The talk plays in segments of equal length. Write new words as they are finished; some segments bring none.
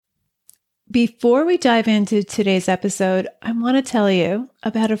Before we dive into today's episode, I want to tell you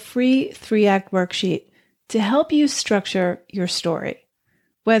about a free 3-act worksheet to help you structure your story.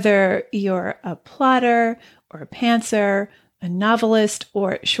 Whether you're a plotter or a pantser, a novelist,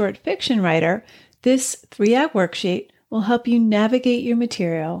 or short fiction writer, this 3-act worksheet will help you navigate your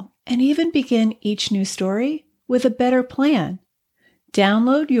material and even begin each new story with a better plan.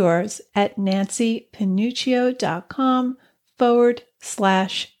 Download yours at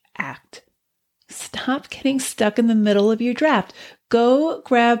nancypanuccio.com/act. Stop getting stuck in the middle of your draft. Go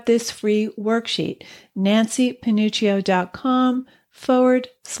grab this free worksheet,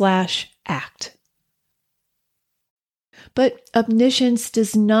 nancypanuccio.com/act. But omniscience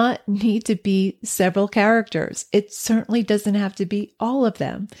does not need to be several characters. It certainly doesn't have to be all of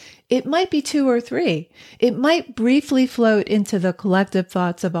them. It might be 2 or 3. It might briefly float into the collective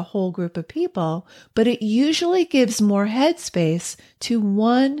thoughts of a whole group of people, but it usually gives more headspace to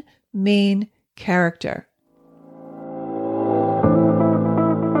one main character.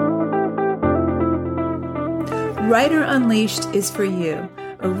 Writer Unleashed is for you,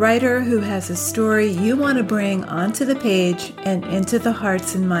 a writer who has a story you want to bring onto the page and into the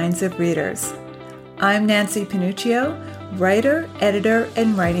hearts and minds of readers. I'm Nancy Panuccio, writer, editor,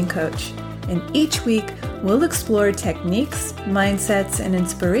 and writing coach, and each week we'll explore techniques, mindsets, and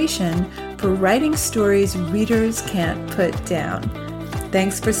inspiration for writing stories readers can't put down.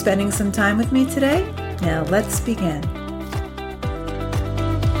 Thanks for spending some time with me today. Now let's begin.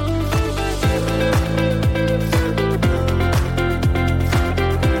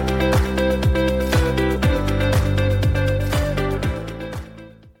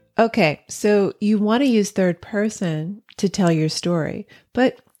 Okay, so you want to use third person to tell your story,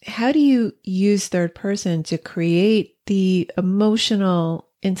 but how do you use third person to create the emotional,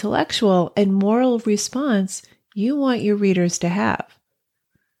 intellectual, and moral response you want your readers to have?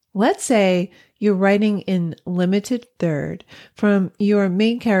 Let's say you're writing in limited third from your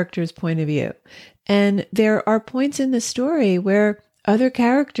main character's point of view, and there are points in the story where other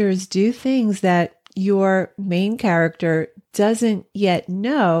characters do things that your main character doesn't yet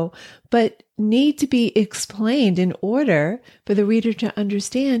know, but need to be explained in order for the reader to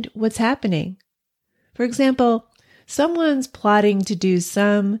understand what's happening. For example, someone's plotting to do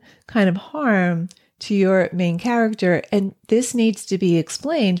some kind of harm to your main character, and this needs to be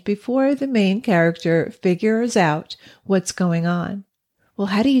explained before the main character figures out what's going on. Well,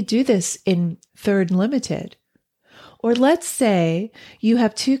 how do you do this in third limited? Or let's say you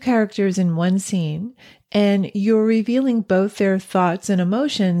have 2 characters in one scene, and you're revealing both their thoughts and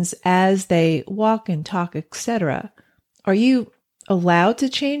emotions as they walk and talk, etc. Are you allowed to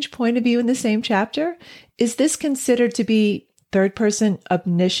change point of view in the same chapter? Is this considered to be third person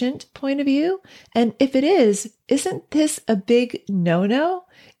omniscient point of view? And if it is, isn't this a big no-no?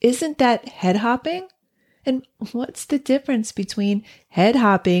 Isn't that head hopping? And what's the difference between head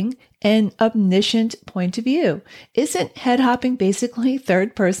hopping and omniscient point of view? Isn't head hopping basically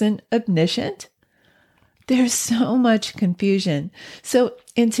third person omniscient? There's so much confusion. So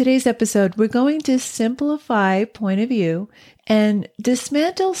in today's episode, we're going to simplify point of view and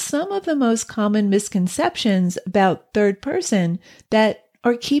dismantle some of the most common misconceptions about third person that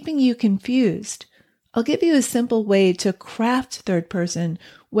are keeping you confused. I'll give you a simple way to craft third person,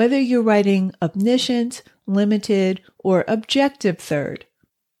 whether you're writing omniscient, limited, or objective third.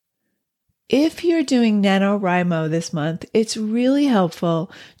 If you're doing NaNoWriMo this month, it's really helpful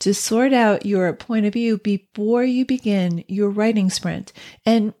to sort out your point of view before you begin your writing sprint.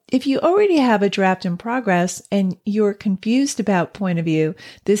 And if you already have a draft in progress and you're confused about point of view,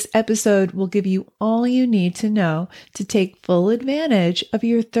 this episode will give you all you need to know to take full advantage of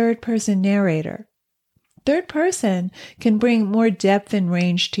your third-person narrator. Third person can bring more depth and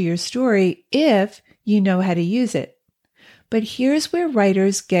range to your story if you know how to use it. But here's where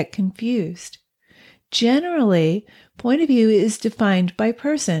writers get confused. Generally, point of view is defined by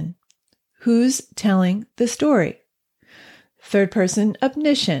person. Who's telling the story? Third person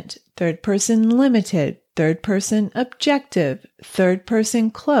omniscient, third person limited, third person objective, third person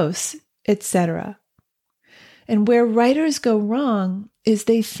close, etc. And where writers go wrong is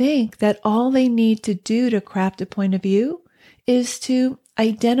they think that all they need to do to craft a point of view is to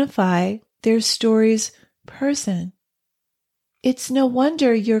identify their story's person. It's no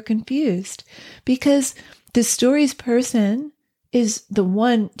wonder you're confused, because the story's person is the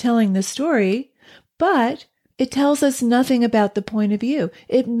one telling the story, but it tells us nothing about the point of view.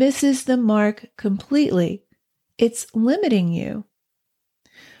 It misses the mark completely. It's limiting you.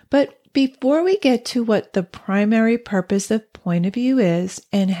 But before we get to what the primary purpose of point of view is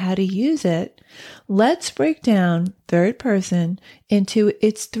and how to use it, let's break down third person into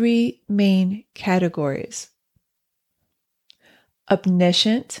its three main categories: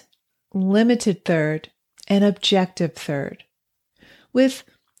 omniscient, limited third, and objective third. With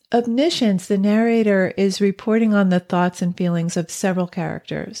omniscience, the narrator is reporting on the thoughts and feelings of several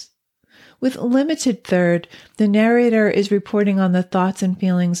characters. With limited third, the narrator is reporting on the thoughts and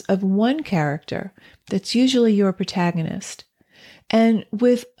feelings of one character. That's usually your protagonist. And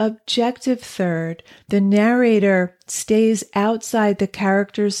with objective third, the narrator stays outside the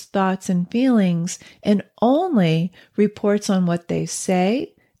character's thoughts and feelings and only reports on what they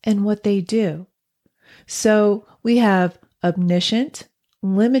say and what they do. So we have omniscient,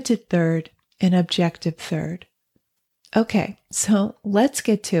 limited third, and objective third. Okay, so let's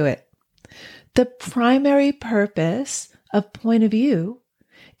get to it. The primary purpose of point of view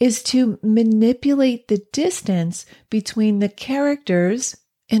is to manipulate the distance between the characters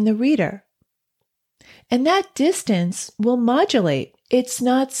and the reader. And that distance will modulate. It's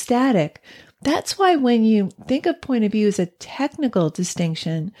not static. That's why when you think of point of view as a technical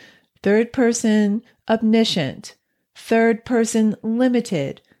distinction, third person omniscient, third person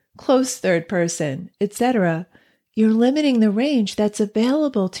limited, close third person, etc., you're limiting the range that's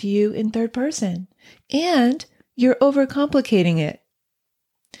available to you in third person, and you're overcomplicating it.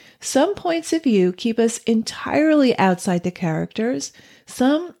 Some points of view keep us entirely outside the characters.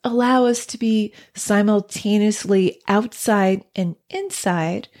 Some allow us to be simultaneously outside and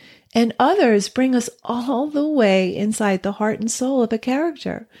inside, and others bring us all the way inside the heart and soul of a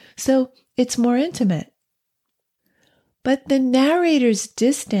character. So it's more intimate. But the narrator's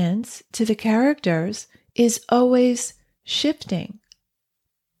distance to the characters is always shifting.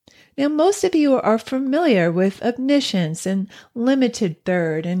 Now, most of you are familiar with omniscience and limited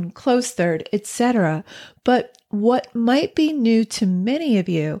third and close third, etc. But what might be new to many of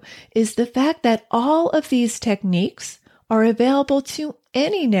you is the fact that all of these techniques are available to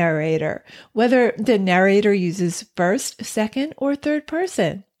any narrator, whether the narrator uses first, second, or third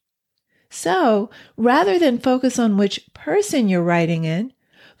person. So, rather than focus on which person you're writing in,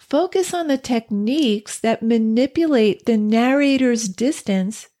 focus on the techniques that manipulate the narrator's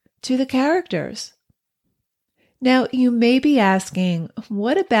distance to the characters. Now, you may be asking,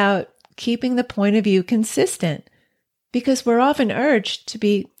 what about keeping the point of view consistent? Because we're often urged to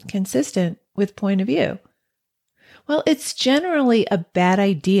be consistent with point of view. Well, it's generally a bad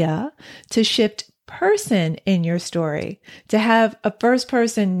idea to shift person in your story, to have a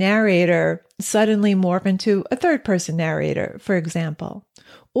first-person narrator suddenly morph into a third-person narrator, for example,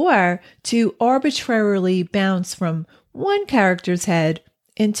 or to arbitrarily bounce from one character's head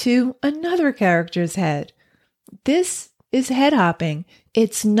into another character's head. This is head hopping.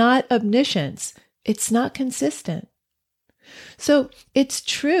 It's not omniscience. It's not consistent. So it's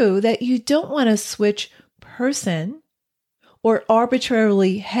true that you don't want to switch person or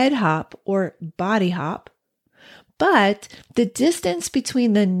arbitrarily head hop or body hop, but the distance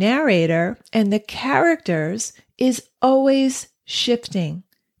between the narrator and the characters is always shifting.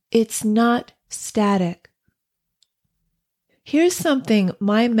 It's not static. Here's something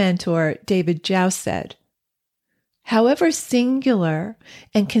my mentor, David Joust, said. However singular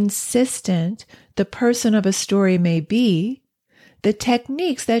and consistent the person of a story may be, the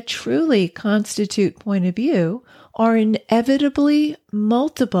techniques that truly constitute point of view are inevitably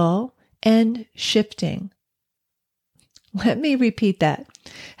multiple and shifting. Let me repeat that.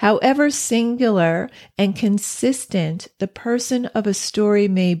 However singular and consistent the person of a story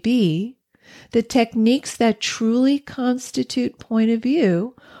may be, the techniques that truly constitute point of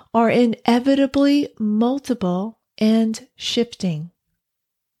view are inevitably multiple and shifting.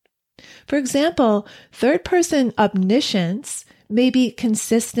 For example, third-person omniscience may be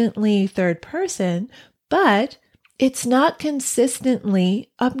consistently third person, but it's not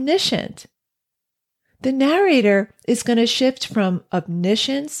consistently omniscient. The narrator is going to shift from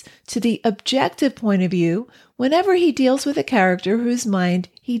omniscience to the objective point of view whenever he deals with a character whose mind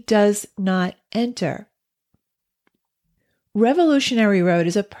he does not enter. Revolutionary Road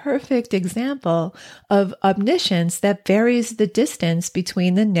is a perfect example of omniscience that varies the distance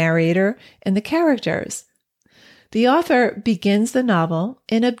between the narrator and the characters. The author begins the novel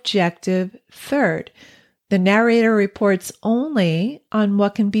in objective third. The narrator reports only on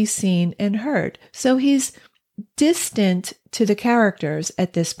what can be seen and heard, so he's distant to the characters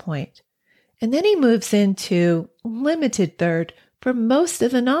at this point. And then he moves into limited third for most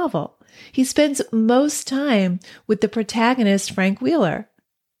of the novel. He spends most time with the protagonist, Frank Wheeler.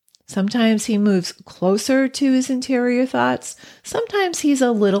 Sometimes he moves closer to his interior thoughts. Sometimes he's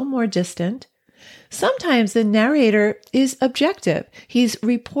a little more distant. Sometimes the narrator is objective. He's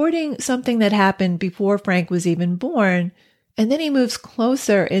reporting something that happened before Frank was even born, and then he moves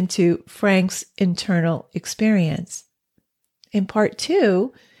closer into Frank's internal experience. In part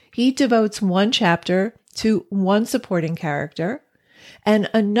 2, he devotes one chapter to one supporting character and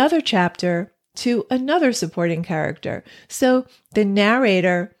another chapter to another supporting character. So the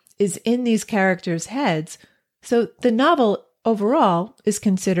narrator is in these characters' heads. So the novel overall is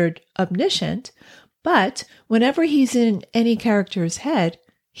considered omniscient, but whenever he's in any character's head,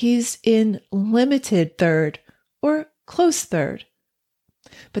 he's in limited third or close third.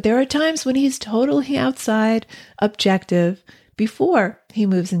 But there are times when he's totally outside, objective, before he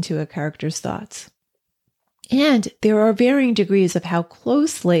moves into a character's thoughts. And there are varying degrees of how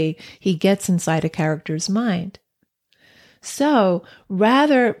closely he gets inside a character's mind. So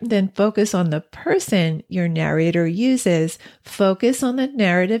rather than focus on the person your narrator uses, focus on the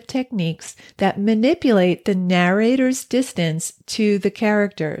narrative techniques that manipulate the narrator's distance to the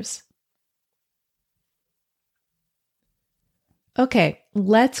characters. Okay,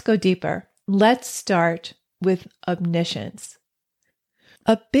 let's go deeper. Let's start with omniscience.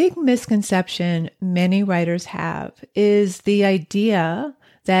 A big misconception many writers have is the idea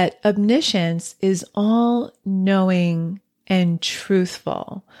that omniscience is all-knowing and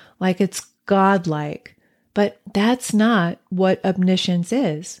truthful, like it's godlike. But that's not what omniscience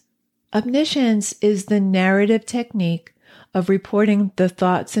is. Omniscience is the narrative technique of reporting the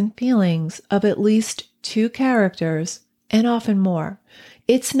thoughts and feelings of at least two characters, and often more.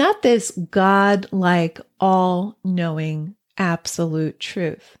 It's not this godlike, all-knowing, absolute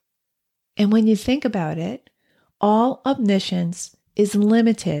truth. And when you think about it, all omniscience is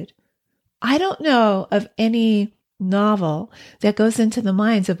limited. I don't know of any novel that goes into the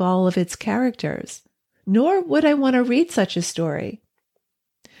minds of all of its characters, nor would I want to read such a story.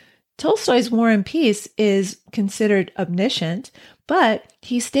 Tolstoy's War and Peace is considered omniscient, but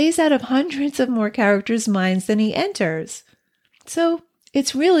he stays out of hundreds of more characters' minds than he enters. So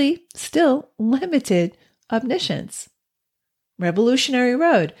it's really still limited omniscience. Revolutionary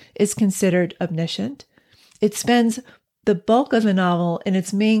Road is considered omniscient. It spends the bulk of the novel in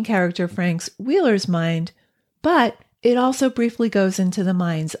its main character Frank's Wheeler's mind, but it also briefly goes into the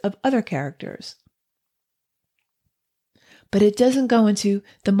minds of other characters. But it doesn't go into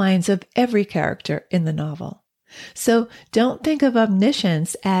the minds of every character in the novel. So don't think of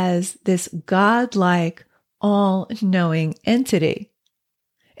omniscience as this godlike, all-knowing entity.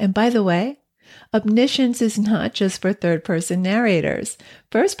 And by the way, omniscience is not just for third-person narrators.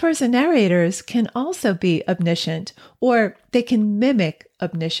 First-person narrators can also be omniscient, or they can mimic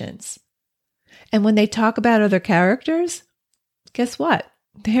omniscience. And when they talk about other characters, guess what?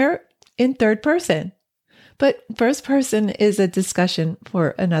 They're in third person. But first person is a discussion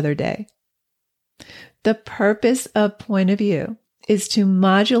for another day. The purpose of point of view is to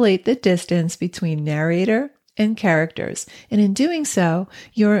modulate the distance between narrator and characters. And in doing so,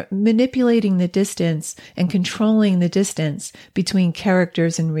 you're manipulating the distance and controlling the distance between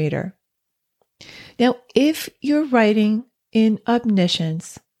characters and reader. Now, if you're writing in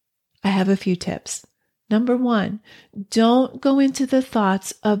omniscience, I have a few tips. Number 1, don't go into the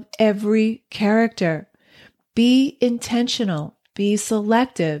thoughts of every character. Be intentional, be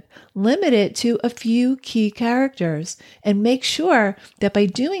selective, limit it to a few key characters, and make sure that by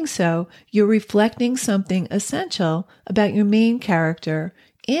doing so, you're reflecting something essential about your main character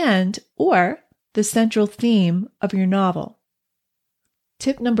and or the central theme of your novel.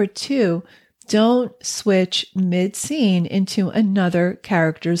 Tip number 2, don't switch mid-scene into another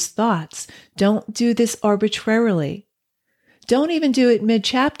character's thoughts. Don't do this arbitrarily. Don't even do it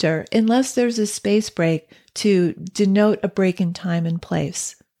mid-chapter unless there's a space break to denote a break in time and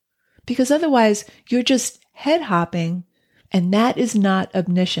place. Because otherwise, you're just head-hopping, and that is not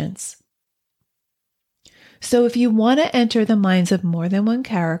omniscience. So if you want to enter the minds of more than one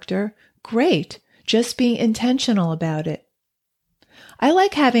character, great. Just be intentional about it. I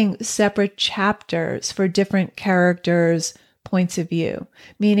like having separate chapters for different characters' points of view,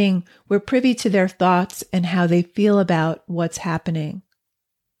 meaning we're privy to their thoughts and how they feel about what's happening.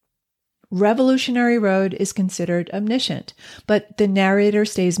 Revolutionary Road is considered omniscient, but the narrator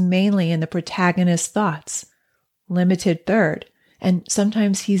stays mainly in the protagonist's thoughts, limited third, and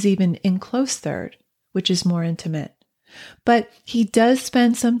sometimes he's even in close third, which is more intimate. But he does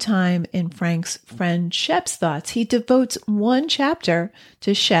spend some time in Frank's friend Shep's thoughts. He devotes one chapter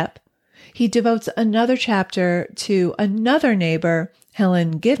to Shep. He devotes another chapter to another neighbor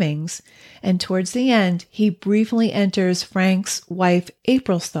Helen Givings, and towards the end, he briefly enters Frank's wife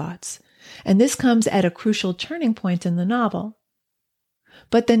April's thoughts, and this comes at a crucial turning point in the novel.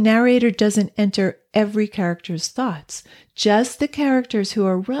 But the narrator doesn't enter every character's thoughts, just the characters who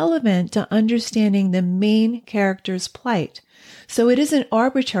are relevant to understanding the main character's plight. So it isn't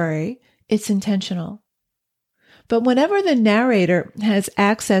arbitrary, it's intentional. But whenever the narrator has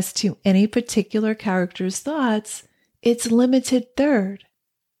access to any particular character's thoughts, it's limited third.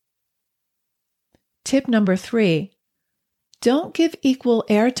 Tip number 3, don't give equal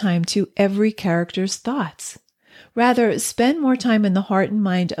airtime to every character's thoughts. Rather, spend more time in the heart and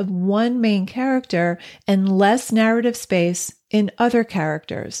mind of one main character and less narrative space in other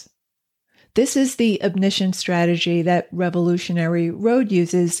characters. This is the omniscient strategy that Revolutionary Road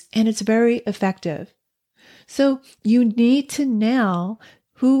uses, and it's very effective. So you need to nail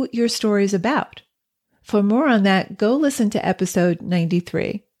who your story is about. For more on that, go listen to episode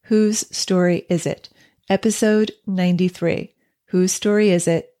 93. Whose story is it? Episode 93. Whose story is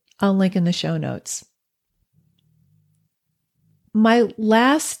it? I'll link in the show notes. My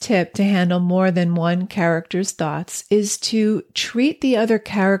last tip to handle more than one character's thoughts is to treat the other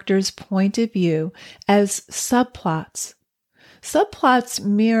character's point of view as subplots. Subplots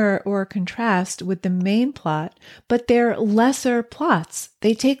mirror or contrast with the main plot, but they're lesser plots.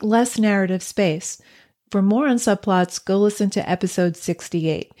 They take less narrative space. For more on subplots, go listen to episode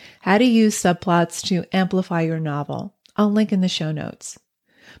 68, How to Use Subplots to Amplify Your Novel. I'll link in the show notes.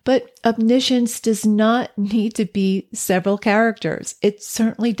 But omniscience does not need to be several characters. It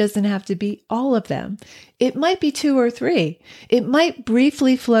certainly doesn't have to be all of them. It might be 2 or 3. It might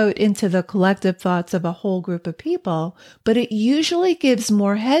briefly float into the collective thoughts of a whole group of people, but it usually gives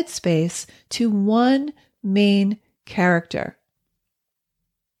more headspace to one main character.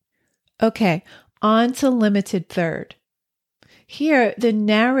 Okay, on to limited third. Here, the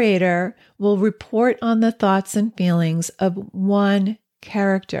narrator will report on the thoughts and feelings of one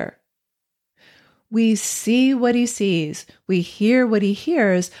character. We see what he sees, we hear what he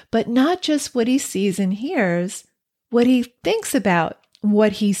hears, but not just what he sees and hears, what he thinks about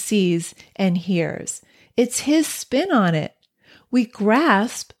what he sees and hears. It's his spin on it. We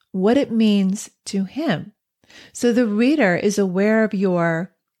grasp what it means to him. So the reader is aware of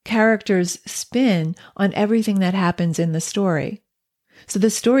your character's spin on everything that happens in the story. So the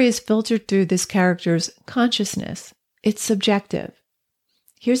story is filtered through this character's consciousness. It's subjective.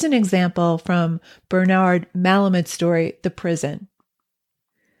 Here's an example from Bernard Malamud's story, The Prison.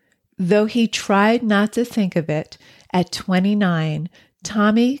 Though he tried not to think of it, at 29,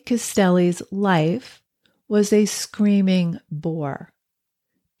 Tommy Castelli's life was a screaming bore.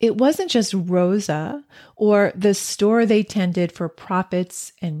 It wasn't just Rosa or the store they tended for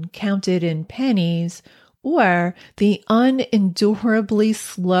profits and counted in pennies, or the unendurably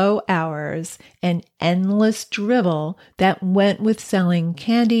slow hours and endless drivel that went with selling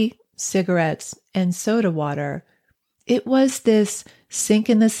candy, cigarettes, and soda water. It was this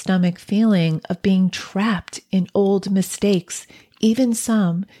sink-in-the-stomach feeling of being trapped in old mistakes, even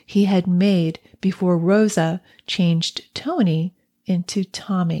some he had made before Rosa changed Tony into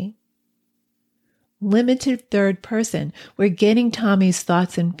Tommy. Limited third person, we're getting Tommy's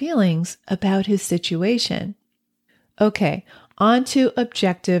thoughts and feelings about his situation. Okay, on to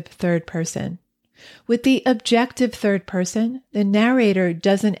objective third person. With the objective third person, the narrator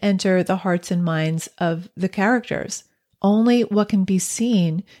doesn't enter the hearts and minds of the characters, only what can be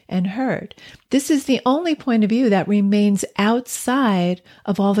seen and heard. This is the only point of view that remains outside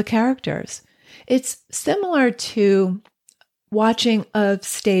of all the characters. It's similar to watching a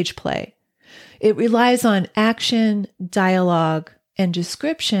stage play. It relies on action, dialogue, and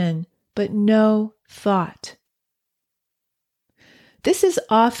description, but no thought. This is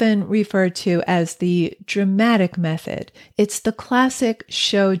often referred to as the dramatic method. It's the classic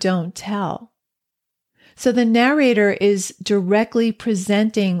show, don't tell. So the narrator is directly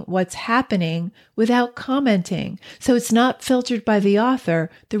presenting what's happening without commenting. So it's not filtered by the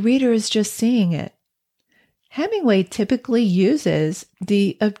author. The reader is just seeing it. Hemingway typically uses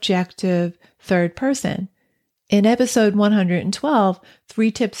the objective third person. In episode 112,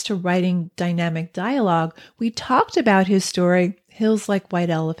 3 Tips to Writing Dynamic Dialogue, we talked about his story, Hills Like White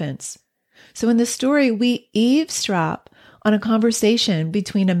Elephants. So in the story, we eavesdrop on a conversation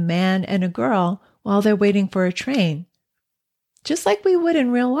between a man and a girl while they're waiting for a train, just like we would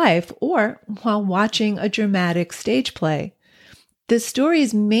in real life or while watching a dramatic stage play. The story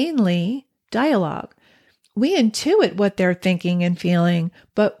is mainly dialogue. We intuit what they're thinking and feeling,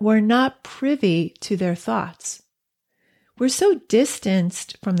 but we're not privy to their thoughts. We're so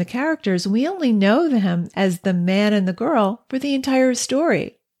distanced from the characters, we only know them as the man and the girl for the entire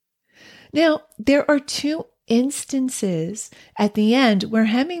story. Now, there are two instances at the end where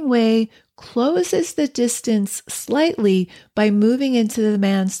Hemingway closes the distance slightly by moving into the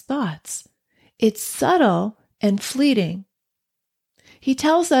man's thoughts. It's subtle and fleeting. He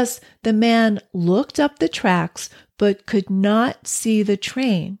tells us the man looked up the tracks but could not see the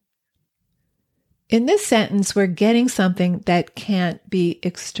train. In this sentence, we're getting something that can't be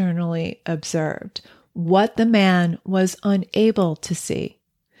externally observed, what the man was unable to see.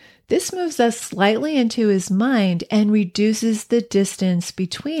 This moves us slightly into his mind and reduces the distance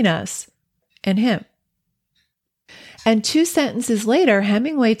between us and him. And two sentences later,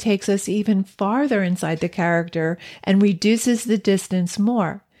 Hemingway takes us even farther inside the character and reduces the distance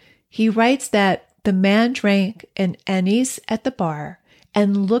more. He writes that the man drank an anise at the bar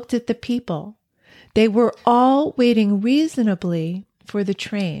and looked at the people. They were all waiting reasonably for the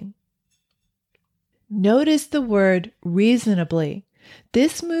train. Notice the word reasonably.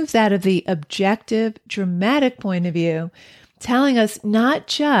 This moves out of the objective, dramatic point of view, telling us not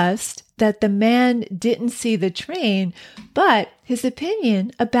just that the man didn't see the train, but his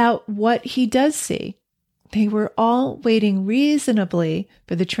opinion about what he does see. They were all waiting reasonably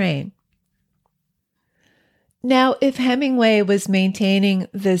for the train. Now, if Hemingway was maintaining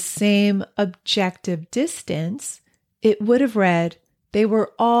the same objective distance, it would have read, they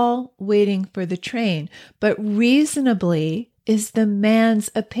were all waiting for the train, but reasonably is the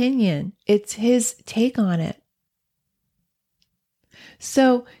man's opinion. It's his take on it.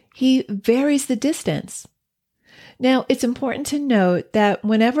 So he varies the distance. Now, it's important to note that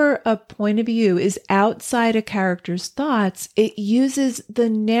whenever a point of view is outside a character's thoughts, it uses the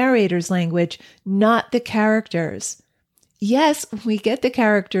narrator's language, not the character's. Yes, we get the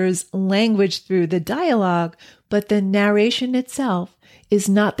character's language through the dialogue, but the narration itself is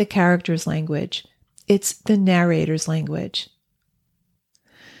not the character's language. It's the narrator's language.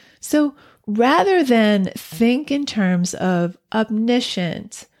 So rather than think in terms of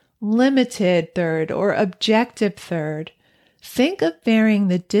omniscient, limited third, or objective third, think of varying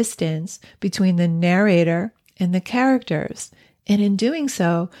the distance between the narrator and the characters. And in doing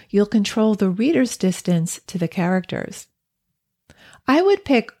so, you'll control the reader's distance to the characters. I would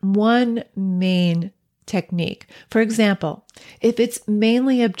pick one main technique. For example, if it's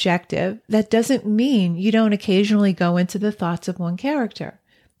mainly objective, that doesn't mean you don't occasionally go into the thoughts of one character.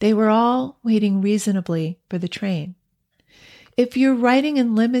 They were all waiting reasonably for the train. If you're writing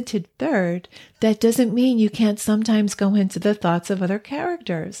in limited third, that doesn't mean you can't sometimes go into the thoughts of other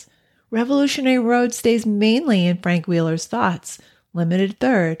characters. Revolutionary Road stays mainly in Frank Wheeler's thoughts, limited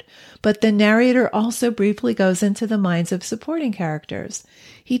third, but the narrator also briefly goes into the minds of supporting characters.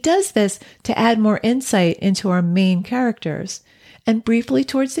 He does this to add more insight into our main characters, and briefly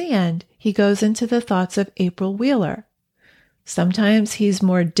towards the end, he goes into the thoughts of April Wheeler. Sometimes he's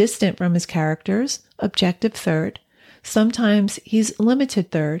more distant from his characters, objective third. Sometimes he's limited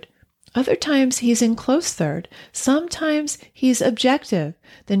third. Other times he's in close third. Sometimes he's objective.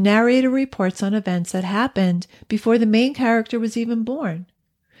 The narrator reports on events that happened before the main character was even born.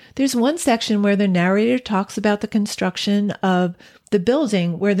 There's one section where the narrator talks about the construction of the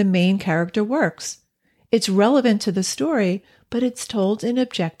building where the main character works. It's relevant to the story, but it's told in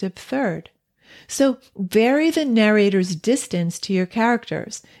objective third. So vary the narrator's distance to your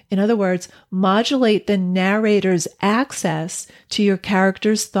characters. In other words, modulate the narrator's access to your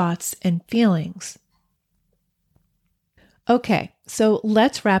character's thoughts and feelings. Okay, so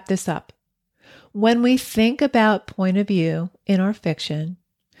let's wrap this up. When we think about point of view in our fiction,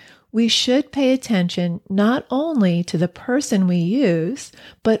 we should pay attention not only to the person we use,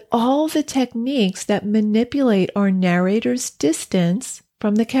 but all the techniques that manipulate our narrator's distance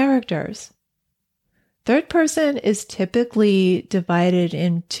from the characters. Third person is typically divided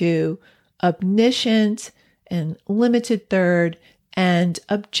into omniscient and limited third and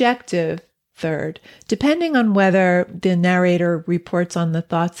objective third, depending on whether the narrator reports on the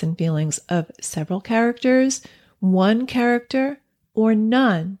thoughts and feelings of several characters, one character, or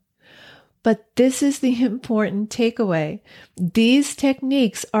none. But this is the important takeaway. These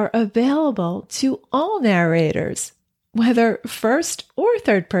techniques are available to all narrators, whether first or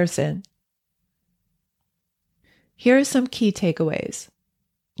third person. Here are some key takeaways.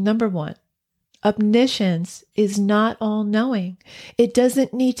 Number 1, omniscience is not all-knowing. It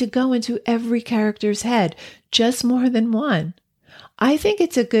doesn't need to go into every character's head, just more than one. I think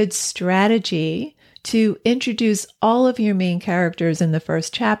it's a good strategy to introduce all of your main characters in the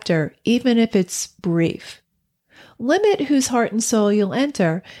first chapter, even if it's brief. limit whose heart and soul you'll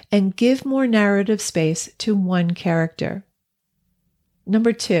enter and give more narrative space to one character.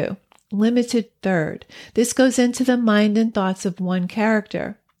 Number 2, limited third. This goes into the mind and thoughts of one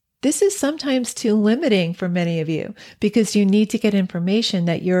character. This is sometimes too limiting for many of you because you need to get information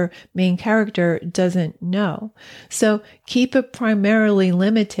that your main character doesn't know. So keep it primarily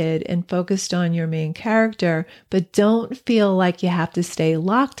limited and focused on your main character, but don't feel like you have to stay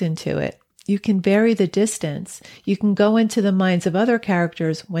locked into it. You can vary the distance. You can go into the minds of other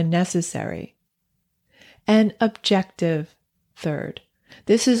characters when necessary. And objective third.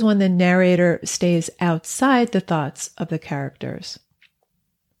 This is when the narrator stays outside the thoughts of the characters.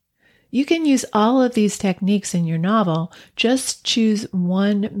 You can use all of these techniques in your novel, just choose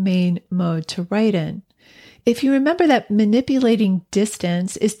one main mode to write in. If you remember that manipulating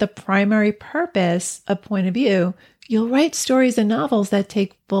distance is the primary purpose of point of view, you'll write stories and novels that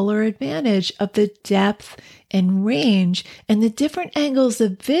take fuller advantage of the depth and range and the different angles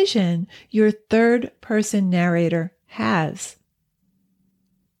of vision your third-person narrator has.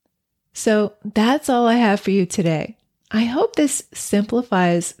 So that's all I have for you today. I hope this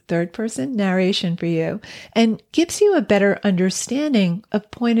simplifies third-person narration for you and gives you a better understanding of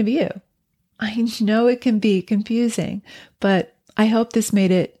point of view. I know it can be confusing, but I hope this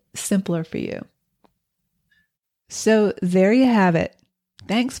made it simpler for you. So there you have it.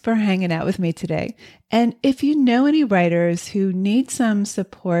 Thanks for hanging out with me today. And if you know any writers who need some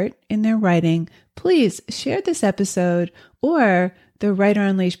support in their writing, please share this episode or the Writer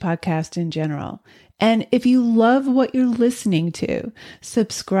Unleashed podcast in general. And if you love what you're listening to,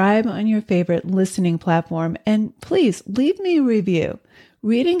 subscribe on your favorite listening platform and please leave me a review.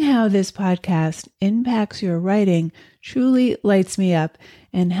 Reading how this podcast impacts your writing truly lights me up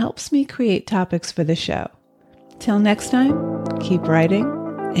and helps me create topics for the show. Till next time, keep writing,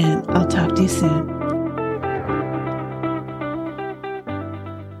 and I'll talk to you soon.